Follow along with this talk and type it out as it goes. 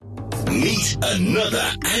Meet another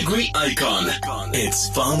Agri icon. It's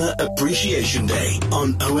Farmer Appreciation Day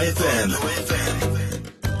on OFM.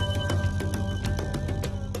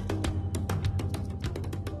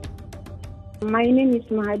 My name is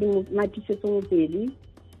Mahadi Mopeli.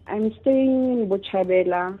 I'm staying in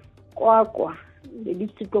Bochabela, Kwakwa, the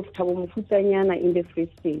district of Thabo Mofutanyana in the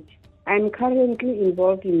Free State. I'm currently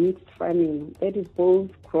involved in mixed farming, that is both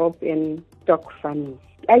crop and stock farming.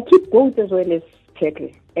 I keep goats as well as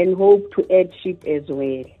cattle and hope to add sheep as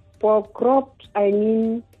well. For crops, I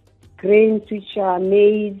mean grains which are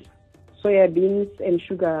maize, soya beans, and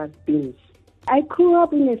sugar beans. I grew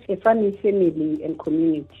up in a farming family and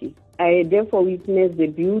community. I therefore witnessed the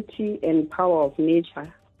beauty and power of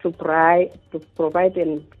nature to provide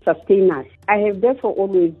and sustain us. I have therefore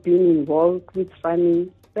always been involved with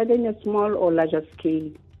farming, whether in a small or larger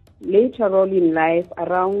scale. Later on in life,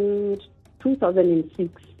 around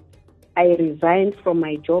 2006, I resigned from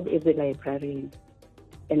my job as a librarian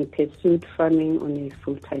and pursued farming on a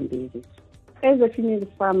full-time basis. As a female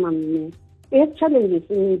farmer, we have challenges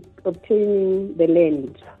in obtaining the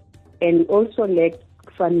land and also lack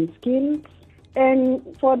farming skills. And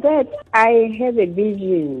for that, I have a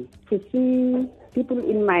vision to see people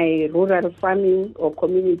in my rural farming or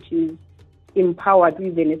communities empowered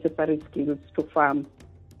with the necessary skills to farm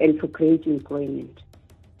and to create employment.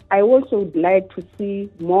 I also would like to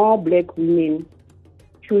see more black women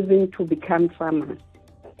choosing to become farmers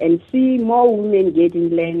and see more women getting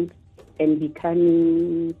land and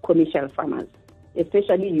becoming commercial farmers,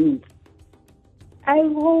 especially youth. I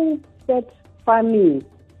hope that farming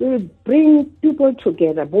will bring people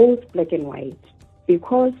together, both black and white,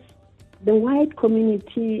 because the white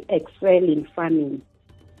community excel in farming.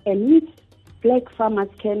 And if black farmers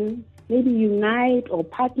can maybe unite or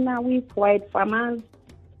partner with white farmers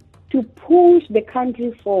to push the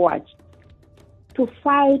country forward, to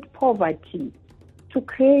fight poverty, to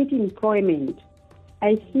create employment,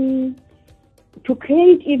 to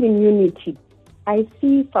create even unity, I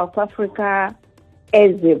see South Africa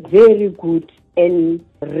as a very good and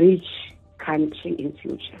rich country in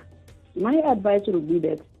future. My advice will be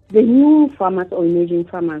that the new farmers or emerging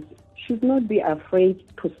farmers should not be afraid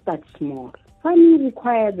to start small. Farming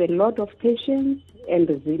requires a lot of patience and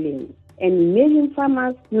resilience, and emerging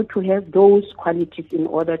farmers need to have those qualities in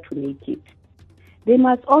order to make it. They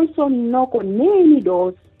must also knock on many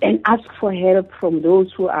doors and ask for help from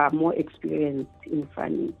those who are more experienced in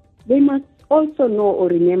farming. They must also know or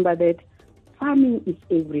remember that farming is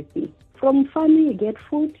everything. From farming you get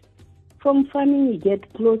food, from farming you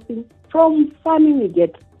get clothing, from farming you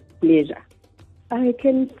get pleasure. I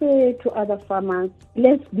can say to other farmers,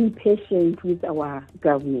 let's be patient with our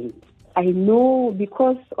government. I know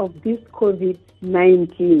because of this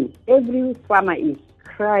COVID-19, every farmer is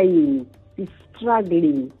crying, is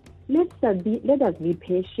struggling. Let us be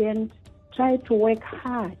patient, try to work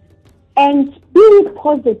hard, and be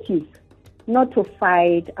positive, not to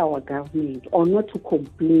fight our government or not to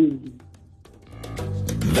complain.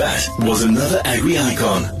 That was another Agri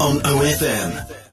icon on OFM.